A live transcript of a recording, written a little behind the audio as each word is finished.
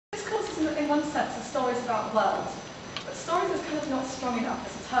discourses, in one sense, are stories about the world. But stories is kind of not strong enough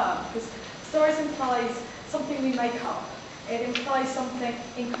as a term, because stories implies something we make up. It implies something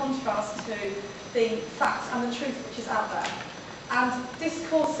in contrast to the fact and the truth which is out there. And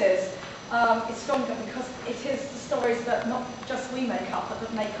discourses is stronger because it is the stories that not just we make up, but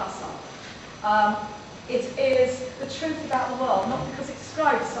that make us up. It is the truth about the world, not because it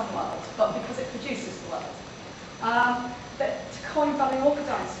describes some world, but because it produces the world. But to coin Valerie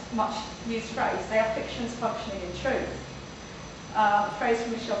Walkerdine's much used phrase, they are fictions functioning in truth. A phrase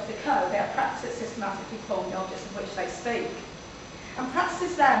from Michel Foucault, they are practices systematically form the objects of which they speak. And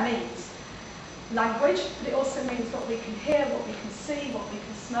practices there means language, but it also means what we can hear, what we can see, what we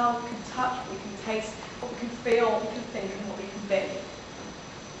can smell, what we can touch, what we can taste, what we can feel, what we can think, and what we can be.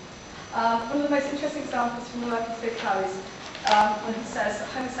 One of the most interesting examples from the work of Foucault is when he says that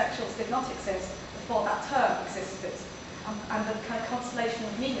homosexuals did not exist before that term existed, and the kind of constellation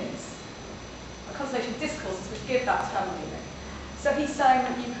of meanings, a constellation of discourses which give that term meaning. So he's saying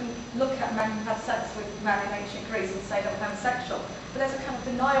that you can look at men who had sex with men in ancient Greece and say they're homosexual, but there's a kind of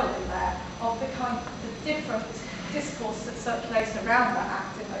denial in there of the different discourse that circulated around that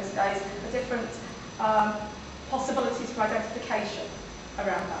act in those days, the different possibilities for identification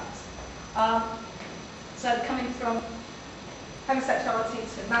around that. So coming from homosexuality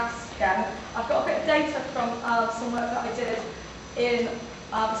to maths again, I've got a bit of data from some work that I did in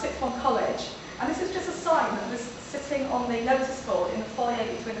sixth form college, and this is just a sign that was sitting on the notice board in the foyer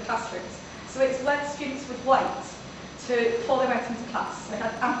between the classrooms. So it's where students would wait before they went into class. They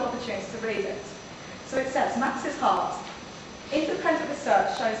had ample opportunity to read it. So it says, maths is hard. Independent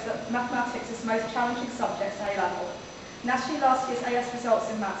research shows that mathematics is the most challenging subject at A-level. Nationally, last year's AS results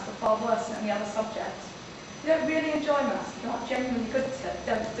in maths were far worse than any other subject. If you don't really enjoy maths, if you're not genuinely good at it,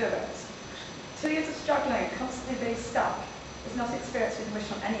 don't do it. 2 years of struggling and constantly being stuck is not an experience we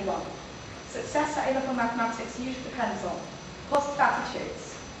wish on anyone. Success at A-level mathematics usually depends on positive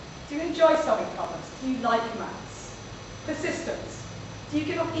attitudes. Do you enjoy solving problems? Do you like maths? Persistence. Do you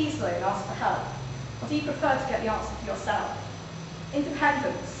give up easily and ask for help? Or do you prefer to get the answer for yourself?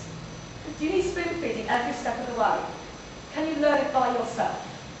 Independence. Do you need spoon-feeding every step of the way? Can you learn it by yourself?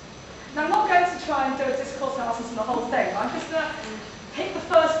 Now, I'm not going to try and do a discourse analysis on the whole thing. I'm just going to pick the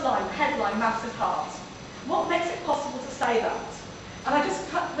first line, headline, maths is hard. What makes it possible to say that? And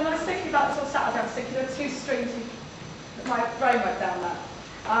when I was thinking about this on Saturday, I was thinking there are two streams that my brain went down there.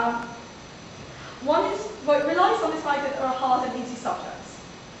 One is, well, it relies on this idea that there are hard and easy subjects,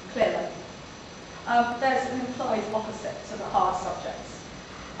 clearly. There's an implied opposite to the hard subjects.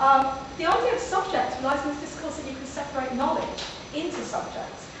 The idea of subject relies on this discourse that you can separate knowledge into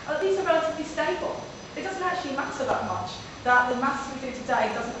subjects, and that these are relatively stable. It doesn't actually matter that much that the maths we do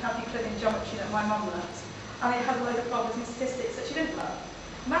today doesn't have Euclidean geometry that my mum learnt, and it has a load of problems in statistics that she didn't learn.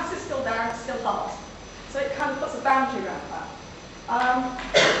 Maths is still there and it's still hard, so it kind of puts a boundary around that.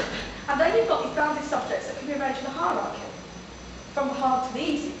 And then you've got these boundary subjects that can be arranged in a hierarchy, from the hard to the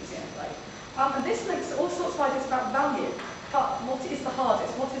easy, presumably. And this links to all sorts of ideas about value. But what is the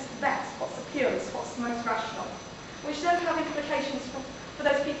hardest? What is the best? What's the purest? What's the most rational? Which then have implications for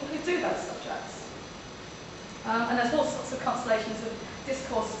those people who do those subjects. And there's all sorts of constellations of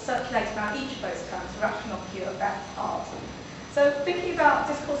discourse circulating around each of those terms: rational, pure, best, hard. So thinking about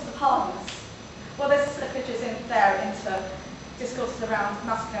discourses of hardness, well, there's slippages in there into discourses around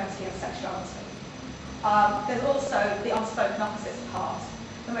masculinity and sexuality. There's also the unspoken opposites of hard.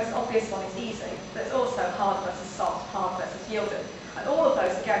 The most obvious one is easy. There's also hard versus soft, hard versus yielded. And all of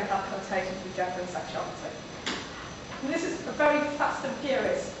those, again, have connotations with gender and sexuality. And this is a very fast and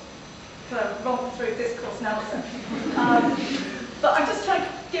furious kind of romp through discourse analysis. But I'm just trying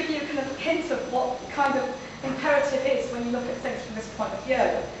to give you kind of a hint of what kind of imperative is when you look at things from this point of view.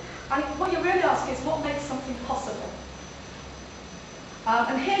 And what you really ask is, what makes something possible?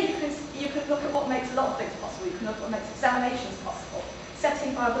 And here you can look at what makes a lot of things possible. You can look at what makes examinations possible,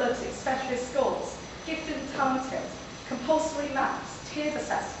 setting by ability, specialist scores, gifted and talented, compulsory maths, tiered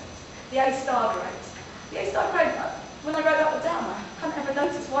assessment, the A-star grade. The A-star grade, when I wrote that one down, I hadn't ever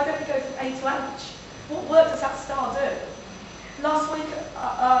noticed, why don't we go from A to H? What work does that star do? Last week,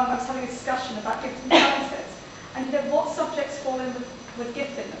 I was having a discussion about gifted and talented, and you know, what subjects fall in with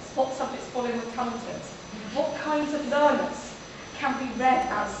giftedness? What subjects fall in with talented? What kinds of learners can be read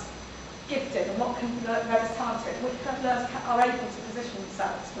as gifted and what can be read as talented? Which kind of learners are able to position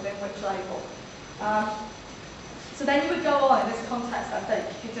themselves within which label? So then you would go on in this context, I think,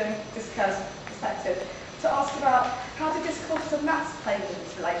 if you're doing discourse perspective, to ask about how do discourses of maths play with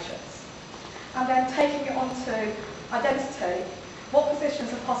these relations? And then taking it on to identity, What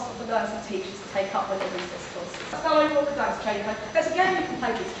positions are possible for learners and teachers to take up within these discourses? Fellow organised trading cards. There's a game you can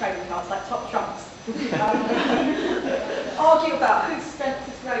play with these trading cards, like Top Trumps. Argue about whose strength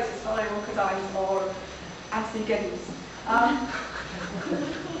is greatest, fellow organised or Anthony Giddens.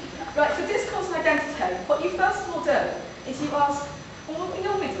 Right, so discourse and identity. What you first of all do is you ask, well, what we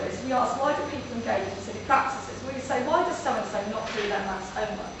normally do is we ask, why do people engage in specific practices? We say, why does so-and-so not do their maths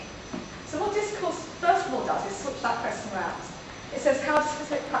homework? So what discourse first of all does is switch that question around. It says, how do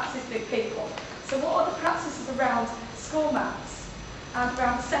specific practices do people? So what are the practices around school maths and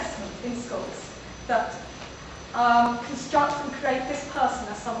around assessment in schools that construct and create this person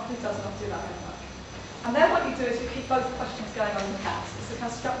as someone who does not do that homework? And then what you do is you keep both questions going on in caps. It's the kind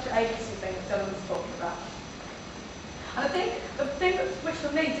of structure agency thing that Dylan was talking about. And I think the thing which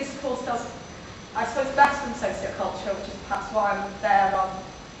for me discourse does, I suppose, better than socioculture, which is perhaps why I'm there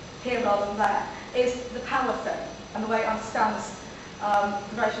here rather than there, is the power thing and the way it understands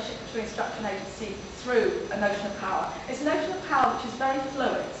the relationship between structure and agency through a notion of power. It's a notion of power which is very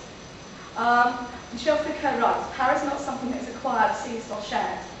fluid. Michel Foucault writes, power is not something that is acquired, seized or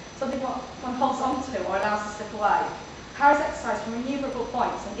shared, something one holds on to or allows to slip away. Power is exercised from innumerable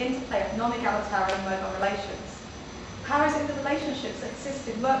points and interplay of non-egalitarian mobile relations. Power is in the relationships that exist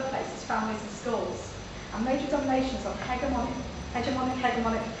in workplaces, families and schools, and major dominations of hegemonic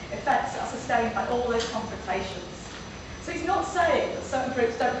effects that are sustained by all those confrontations. So he's not saying that certain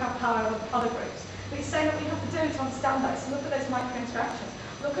groups don't have power over other groups, but he's saying that what we have to do to understand those, so look at those micro-interactions,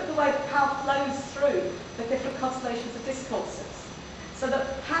 look at the way that power flows through the different constellations of discourses, so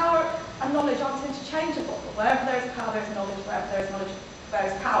that power and knowledge aren't interchangeable, but wherever there is power, there is knowledge, wherever there is knowledge, there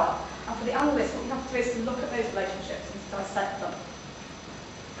is power. And for the analyst, what we have to do is to look at those relationships and to dissect them,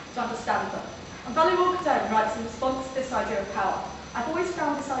 to understand them. And Valery Walker writes in response to this idea of power, I've always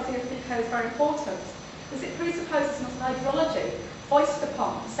found this idea of Foucault very important, because it presupposes not an ideology voiced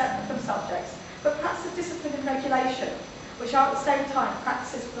upon, separate from subjects, but practice of discipline and regulation, which are at the same time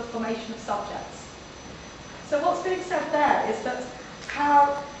practices for the formation of subjects. So what's being said there is that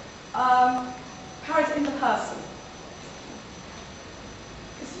power is in the person.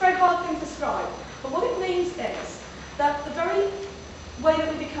 It's a very hard thing to describe, but what it means is that the very way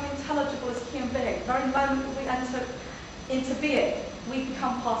that we become intelligible as human beings, the very moment that we enter into being, we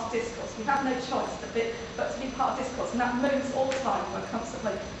become part of discourse. We have no choice but to be part of discourse, and that moves all the time. We're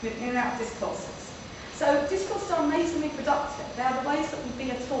constantly moving in and out of discourses. So discourses are amazingly productive. They are the ways that we be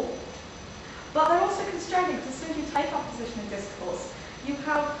at all. But they're also constraining, because as soon as you take up a position in discourse, you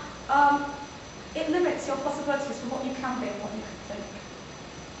have, it limits your possibilities for what you can be and what you can think.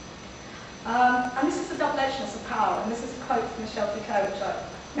 And this is the double-edgedness of power, and this is a quote from Michel Foucault, which I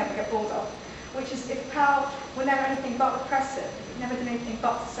never get bored of, which is, if power were never anything but repressive, if it never did anything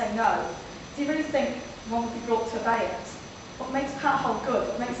but to say no, do you really think one would be brought to obey it? What makes power hold good,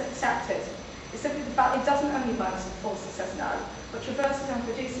 what makes it accepted, is simply the fact it doesn't only moans and force that says no, but traverses and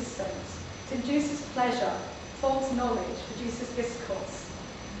produces things. It induces pleasure, forms knowledge, produces discourse.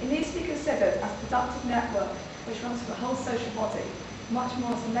 It needs to be considered as a productive network which runs through the whole social body, much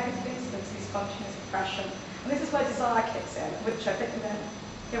more as a negative incidence whose function is repression. And this is where desire kicks in, which I think we're going to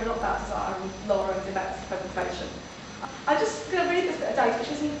hear a lot about desire and Laura and Yvette's presentation. I'm just going to read this bit of data,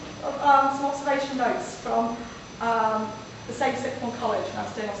 which is some observation notes from the same sixth form college when I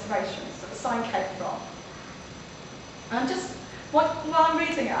was doing observations that the sign came from. And just, while I'm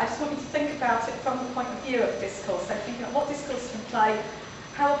reading it, I just want you to think about it from the point of view of discourse. So thinking about what discourse can play,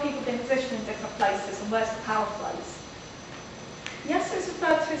 how are people being positioned in different places, and where's the power flows. Yes, it's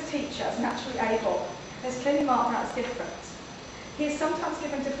referred to his teacher as naturally able, and is clearly marked out as different. He is sometimes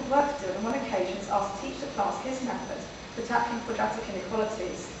given different work to do, and on one occasion is asked to teach the class his method for tackling quadratic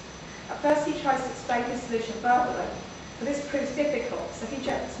inequalities. At first he tries to explain his solution verbally, but this proves difficult, so he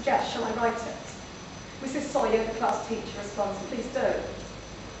suggests, shall I write it? Mrs. Sawyer, the class teacher, responds, please do.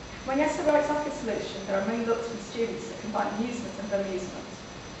 When Yessa writes up his solution, there are many looks from students that combine amusement and bemusement.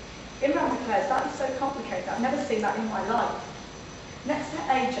 Imran declares, that is so complicated, I've never seen that in my life. Next to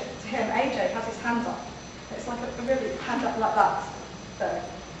him, AJ has his hand up. It's like a really hand up like that thing.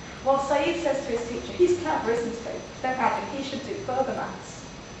 While Saeed says to his teacher, he's clever, isn't he? Then adding, he should do further maths.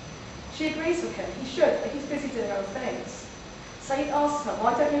 She agrees with him, he should, but he's busy doing other things. Saeed asks her,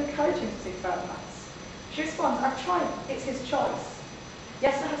 why don't you encourage him to do further maths? She responds, I've tried, it's his choice.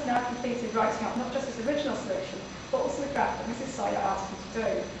 Yessa has now completed writing up not just his original solution, but also the draft that Mrs. Sawyer asked him to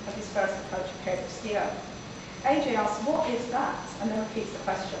do as his first approach appeared obscure. AJ asks, what is that? And then repeats the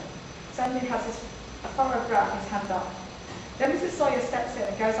question. Suddenly has a thorough brow and his hand up. Then Mrs. Sawyer steps in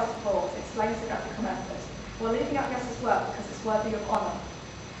and goes up the board, explains the graphical method, while leaving out Yessa's work because it's worthy of honour.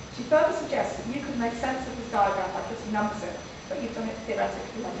 She further suggests that you could make sense of his diagram by putting numbers in, but you've done it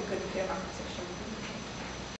theoretically like a good peer mathematician.